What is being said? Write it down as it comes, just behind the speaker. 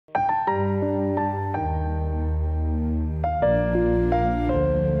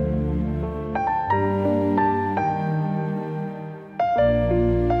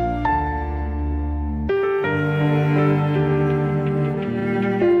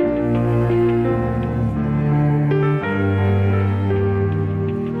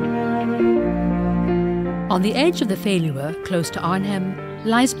On the edge of the Veluwe, close to Arnhem,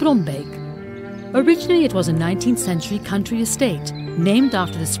 lies Bronbeek. Originally it was a 19th century country estate, named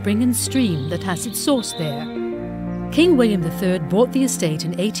after the spring and stream that has its source there. King William III bought the estate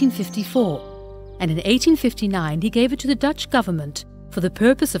in 1854, and in 1859 he gave it to the Dutch government for the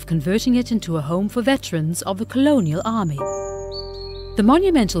purpose of converting it into a home for veterans of the colonial army. The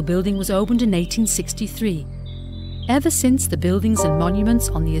monumental building was opened in 1863. Ever since, the buildings and monuments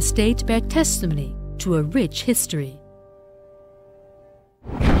on the estate bear testimony to a rich history.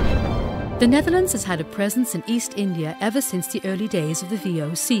 The Netherlands has had a presence in East India ever since the early days of the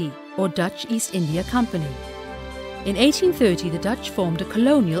VOC, or Dutch East India Company. In 1830, the Dutch formed a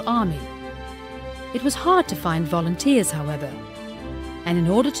colonial army. It was hard to find volunteers, however, and in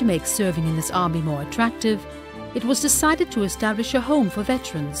order to make serving in this army more attractive, it was decided to establish a home for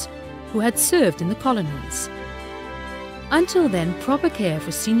veterans who had served in the colonies. Until then, proper care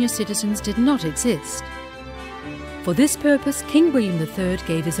for senior citizens did not exist. For this purpose, King William III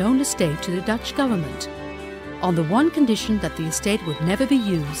gave his own estate to the Dutch government, on the one condition that the estate would never be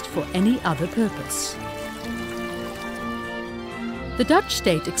used for any other purpose. The Dutch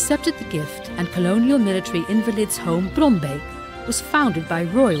state accepted the gift, and colonial military invalids' home Bronbeek was founded by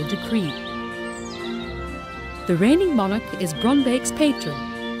royal decree. The reigning monarch is Bronbeek's patron.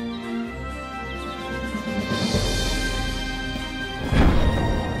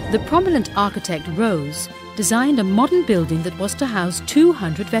 The prominent architect Rose designed a modern building that was to house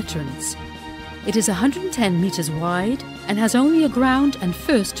 200 veterans. It is 110 meters wide and has only a ground and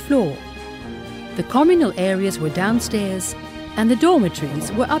first floor. The communal areas were downstairs and the dormitories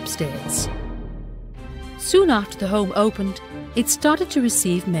were upstairs. Soon after the home opened, it started to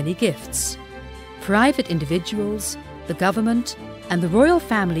receive many gifts. Private individuals, the government, and the royal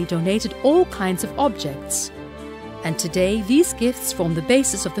family donated all kinds of objects. And today, these gifts form the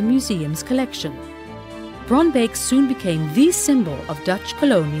basis of the museum's collection. Bronbeek soon became the symbol of Dutch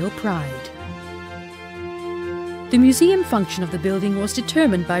colonial pride. The museum function of the building was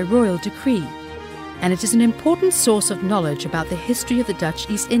determined by royal decree, and it is an important source of knowledge about the history of the Dutch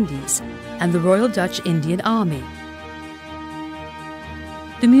East Indies and the Royal Dutch Indian Army.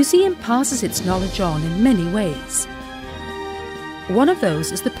 The museum passes its knowledge on in many ways. One of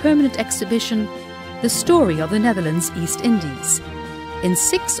those is the permanent exhibition, The Story of the Netherlands East Indies, in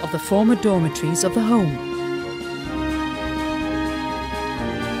 6 of the former dormitories of the home.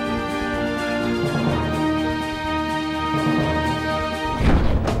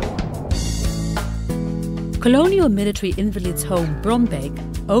 Colonial Military Invalids' Home Bronbeek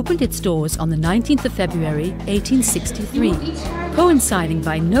opened its doors on the 19th of February 1863, coinciding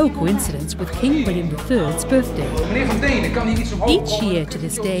by no coincidence with King William III's birthday. Each year to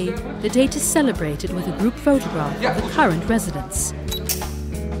this day, the date is celebrated with a group photograph of the current residents.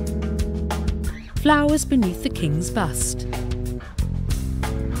 Flowers beneath the king's bust.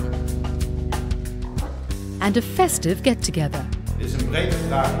 And a festive get-together. Dit is een breed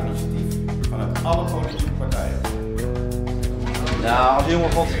gedragen initiatief vanuit alle politieke partijen. Nou, als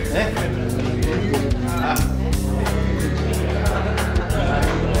jonge god, hè?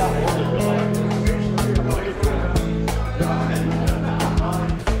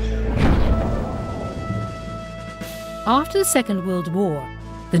 After the Second World War,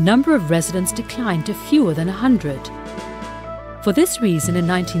 the number of residents declined to fewer than 100. For this reason, in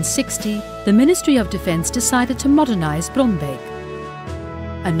 1960, the Ministry of Defense decided to modernize Bronbeek.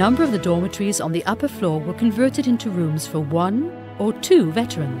 A number of the dormitories on the upper floor were converted into rooms for 1 or 2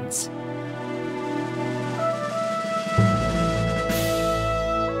 veterans.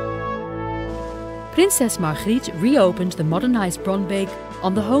 Princess Margriet reopened the modernized Bronbeek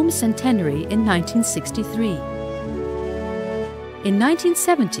on the home's centenary in 1963. In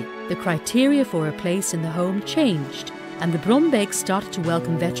 1970, the criteria for a place in the home changed, and the Bronbeek started to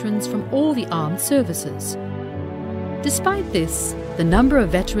welcome veterans from all the armed services. Despite this, the number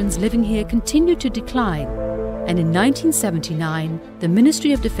of veterans living here continued to decline, and in 1979, the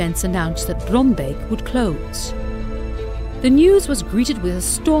Ministry of Defense announced that Bronbeek would close. The news was greeted with a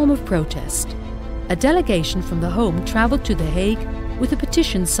storm of protest. A delegation from the home traveled to The Hague with a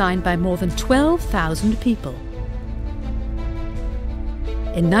petition signed by more than 12,000 people.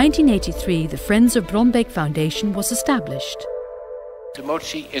 In 1983, the Friends of Bronbeek Foundation was established. De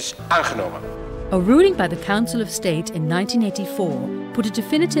motie is aangenomen. A ruling by the Council of State in 1984 put a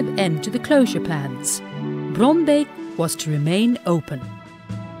definitive end to the closure plans. Bronbeek was to remain open.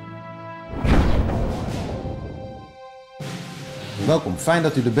 Welkom, fijn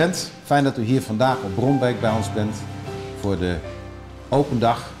dat u er bent. Fijn dat u hier vandaag op Bronbeek bij ons bent voor de open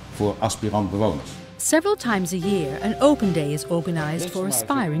dag voor aspirant bewoners. Several times a year, an open day is organized for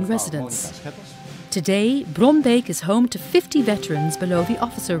aspiring residents. Today, Bronbeek is home to 50 veterans below the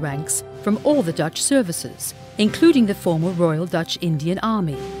officer ranks from all the Dutch services, including the former Royal Dutch Indian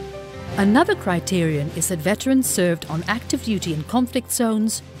Army. Another criterion is that veterans served on active duty in conflict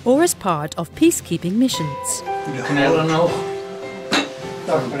zones or as part of peacekeeping missions. De knellen nog.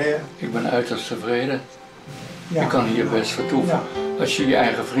 Dag meneer. Ik ben uiterst tevreden. Ja. Je kan hier best vertoeven. Ja. Als je je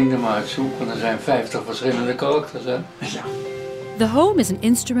eigen vrienden maar uitzoekt, want er zijn 50 verschillende karakters. Hè? Ja. The home is an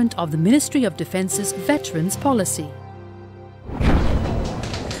instrument of the Ministry of Defence's Veterans Policy.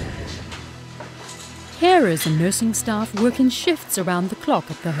 Carers and nursing staff work in shifts around the clock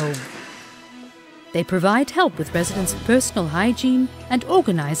at the home. They provide help with residents' personal hygiene and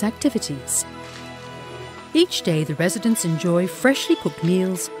organize activities. Each day the residents enjoy freshly cooked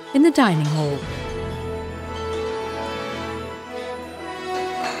meals in the dining hall.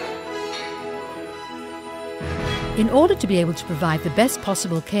 In order to be able to provide the best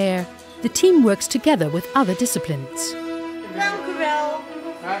possible care, the team works together with other disciplines. Dank u wel.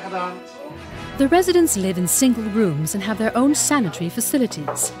 Graag gedaan. The residents live in single rooms and have their own sanitary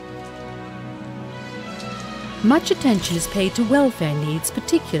facilities. Much attention is paid to welfare needs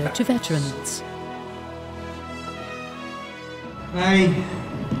particular to veterans. Wij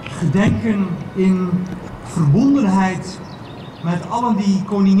gedenken in verbondenheid met allen die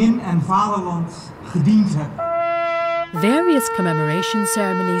koningin en vaderland gediend hebben. Various commemoration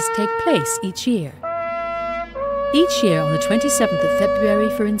ceremonies take place each year. Each year on the 27th of February,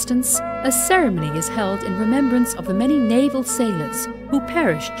 for instance, a ceremony is held in remembrance of the many naval sailors who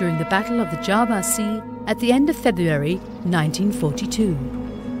perished during the Battle of the Java Sea at the end of February 1942.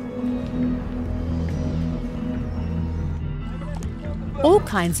 All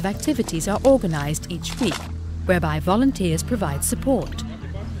kinds of activities are organized each week, whereby volunteers provide support.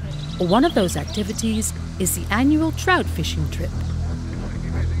 One of those activities is the annual trout fishing trip.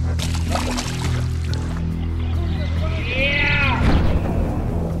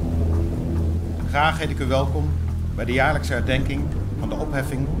 Graag heet ik u welkom bij de jaarlijkse herdenking van de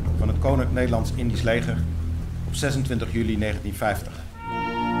opheffing van het Koninklijk Nederlands Indisch Leger op 26 juli 1950.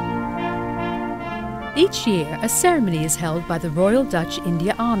 Each year, a ceremony is held by the Royal Dutch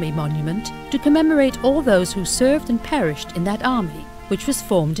India Army Monument to commemorate all those who served and perished in that army, which was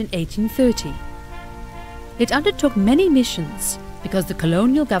formed in 1830. It undertook many missions because the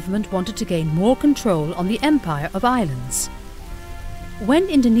colonial government wanted to gain more control on the Empire of Islands. When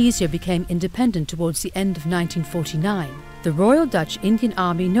Indonesia became independent towards the end of 1949, the Royal Dutch Indian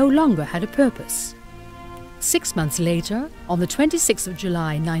Army no longer had a purpose. 6 months later, on the 26th of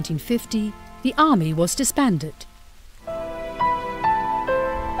July 1950, the army was disbanded.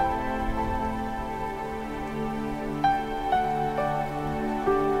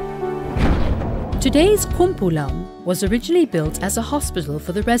 Today's Kumpulan was originally built as a hospital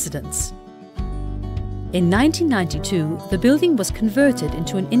for the residents. In 1992, the building was converted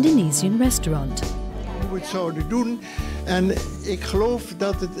into an Indonesian restaurant. Hoe we het zouden doen. En ik geloof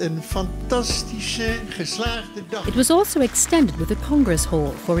dat het een fantastische, geslaagde dag is. It was also extended with a congress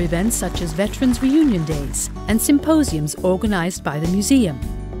hall for events such as Veterans Reunion Days and symposiums organized by the museum.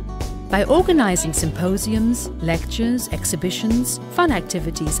 By organizing symposiums, lectures, exhibitions, fun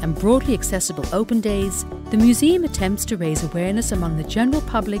activities and broadly accessible open days, the museum attempts to raise awareness among the general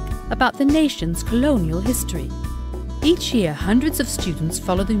public about the nation's colonial history. Each year, hundreds of students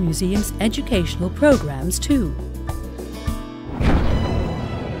follow the museum's educational programs too.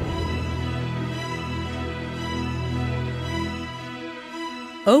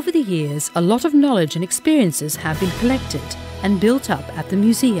 Over the years, a lot of knowledge and experiences have been collected and built up at the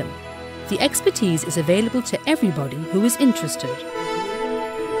museum. The expertise is available to everybody who is interested.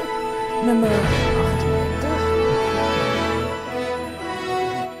 Nummer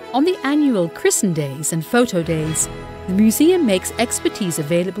 38. On the annual Christen Days and Photo Days, the museum makes expertise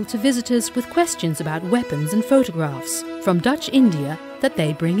available to visitors with questions about weapons and photographs from Dutch India that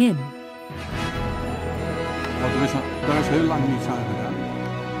they bring in. Daar is heel lang niets aan gedaan.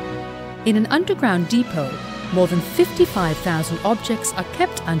 In an underground depot, more than 55,000 objects are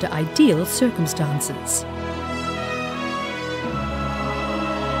kept under ideal circumstances.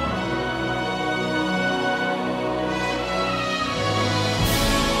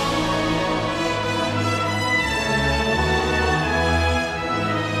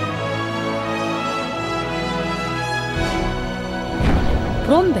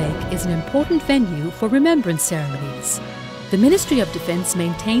 Bronbeek is an important venue for remembrance ceremonies. The Ministry of Defence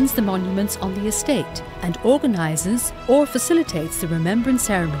maintains the monuments on the estate and organises or facilitates the remembrance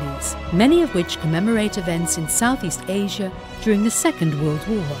ceremonies, many of which commemorate events in Southeast Asia during the Second World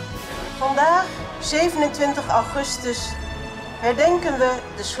War. Vandaag, 27 augustus herdenken we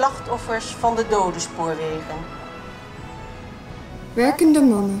de slachtoffers van de dodenspoorwegen. Werkende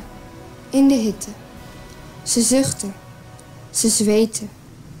mannen in de hitte. Ze zuchten, ze zweten.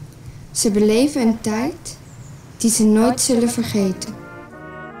 Ze beleven een tijd die ze nooit zullen vergeten.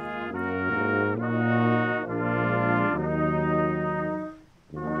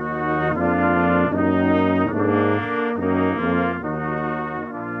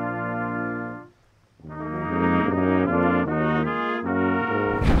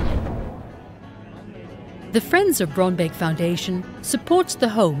 The Friends of Bronbeek Foundation supports the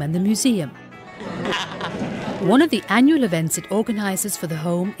home and the museum. One of the annual events it organises for the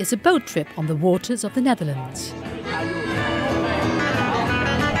home is a boat trip on the waters of the Netherlands.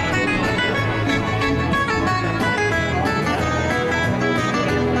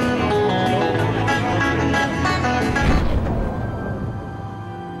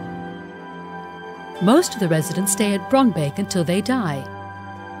 Most of the residents stay at Bronbeek until they die.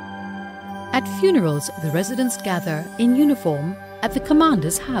 At funerals, the residents gather in uniform at the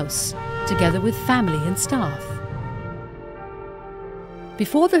commander's house, together with family and staff.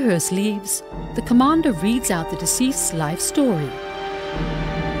 Before the hearse leaves, the commander reads out the deceased's life story.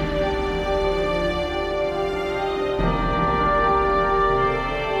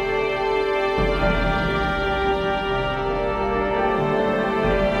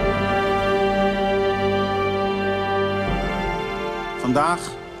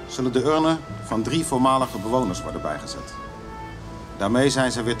 Vandaag zullen de urnen van 3 voormalige bewoners worden bijgezet. Daarmee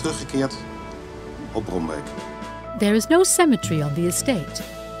zijn ze weer teruggekeerd op Bronbeek. There is no cemetery on the estate,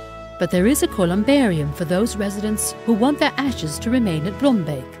 but there is a columbarium for those residents who want their ashes to remain at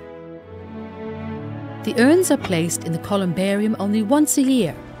Bronbeek. The urns are placed in the columbarium only once a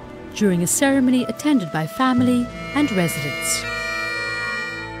year, during a ceremony attended by family and residents.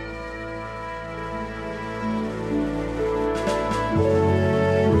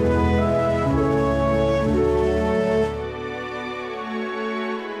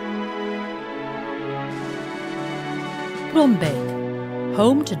 Bronbeek,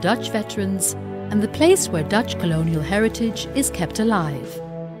 home to Dutch veterans and the place where Dutch colonial heritage is kept alive.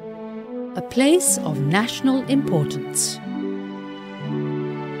 A place of national importance.